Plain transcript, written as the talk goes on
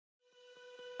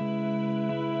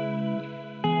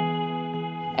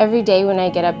Every day when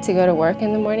I get up to go to work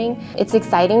in the morning, it's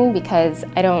exciting because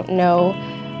I don't know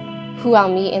who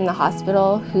I'll meet in the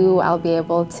hospital, who I'll be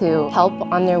able to help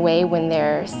on their way when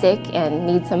they're sick and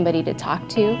need somebody to talk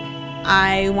to.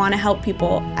 I want to help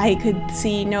people. I could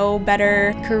see no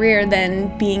better career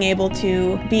than being able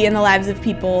to be in the lives of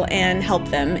people and help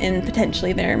them in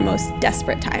potentially their most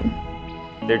desperate time.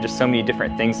 There are just so many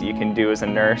different things that you can do as a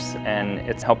nurse, and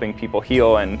it's helping people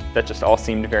heal, and that just all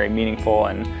seemed very meaningful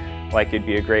and like it'd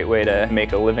be a great way to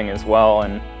make a living as well.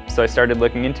 And so I started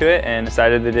looking into it and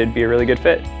decided that it'd be a really good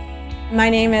fit. My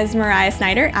name is Mariah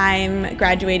Snyder. I'm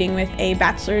graduating with a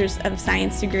Bachelor's of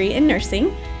Science degree in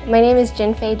nursing. My name is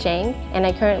Jinfei Zhang, and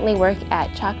I currently work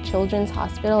at Chalk Children's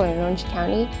Hospital in Orange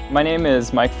County. My name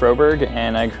is Mike Froberg,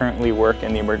 and I currently work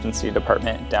in the emergency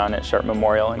department down at Sharp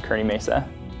Memorial in Kearney Mesa.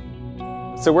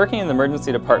 So working in the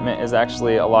emergency department is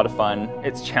actually a lot of fun.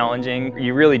 It's challenging.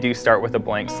 You really do start with a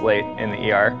blank slate in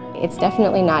the ER. It's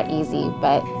definitely not easy,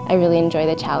 but I really enjoy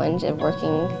the challenge of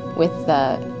working with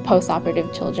the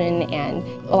post-operative children, and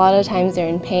a lot of times they're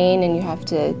in pain and you have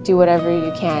to do whatever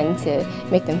you can to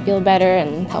make them feel better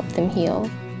and help them heal.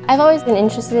 I've always been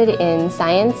interested in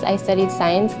science. I studied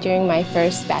science during my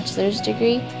first bachelor's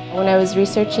degree. When I was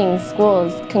researching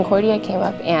schools, Concordia came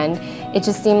up, and it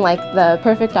just seemed like the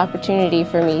perfect opportunity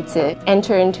for me to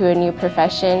enter into a new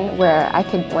profession where I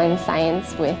could blend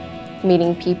science with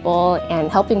meeting people and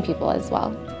helping people as well.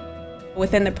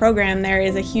 Within the program, there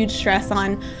is a huge stress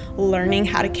on learning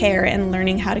how to care and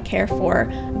learning how to care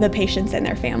for the patients and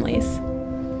their families.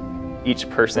 Each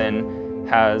person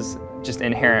has just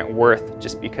inherent worth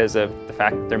just because of the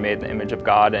fact that they're made in the image of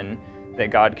God and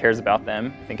that God cares about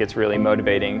them. I think it's really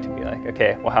motivating to be like,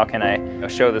 okay, well, how can I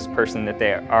show this person that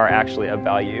they are actually of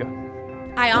value?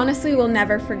 I honestly will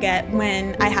never forget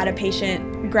when I had a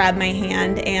patient grab my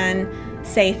hand and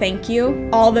say thank you.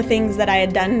 All the things that I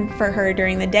had done for her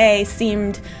during the day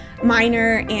seemed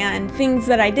minor, and things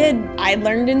that I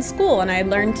learned in school, and I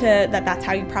learned that that's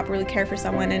how you properly care for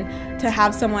someone. And to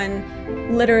have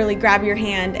someone literally grab your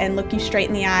hand and look you straight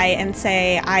in the eye and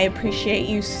say, I appreciate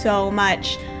you so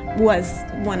much, was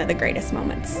one of the greatest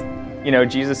moments. You know,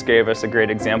 Jesus gave us a great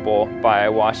example by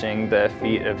washing the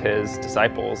feet of his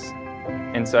disciples.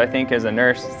 And so I think as a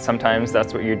nurse, sometimes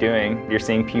that's what you're doing. You're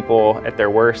seeing people at their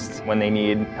worst when they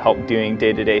need help doing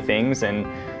day-to-day things, and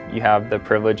you have the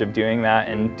privilege of doing that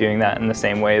and doing that in the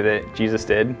same way that Jesus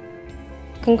did.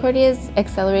 Concordia's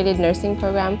accelerated nursing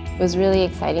program was really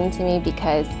exciting to me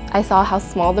because I saw how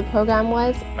small the program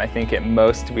was. I think at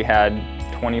most we had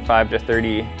 25 to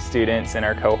 30 students in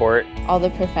our cohort. All the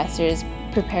professors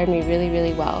prepared me really,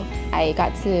 really well. I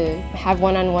got to have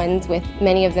one-on-ones with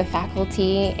many of the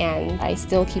faculty, and I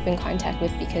still keep in contact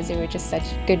with because they were just such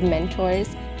good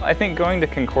mentors. I think going to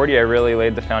Concordia really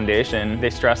laid the foundation.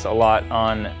 They stress a lot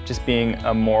on just being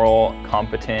a moral,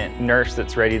 competent nurse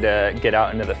that's ready to get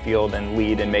out into the field and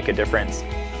lead and make a difference.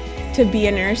 To be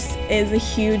a nurse is a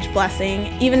huge blessing.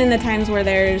 Even in the times where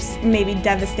there's maybe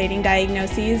devastating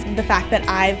diagnoses, the fact that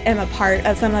I am a part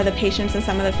of some of the patients and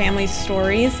some of the families'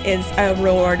 stories is a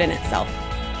reward in itself.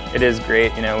 It is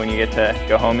great, you know, when you get to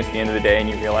go home at the end of the day and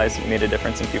you realize you made a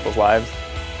difference in people's lives.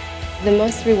 The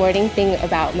most rewarding thing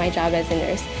about my job as a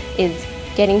nurse is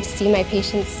getting to see my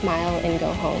patients smile and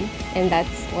go home, and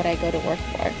that's what I go to work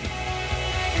for.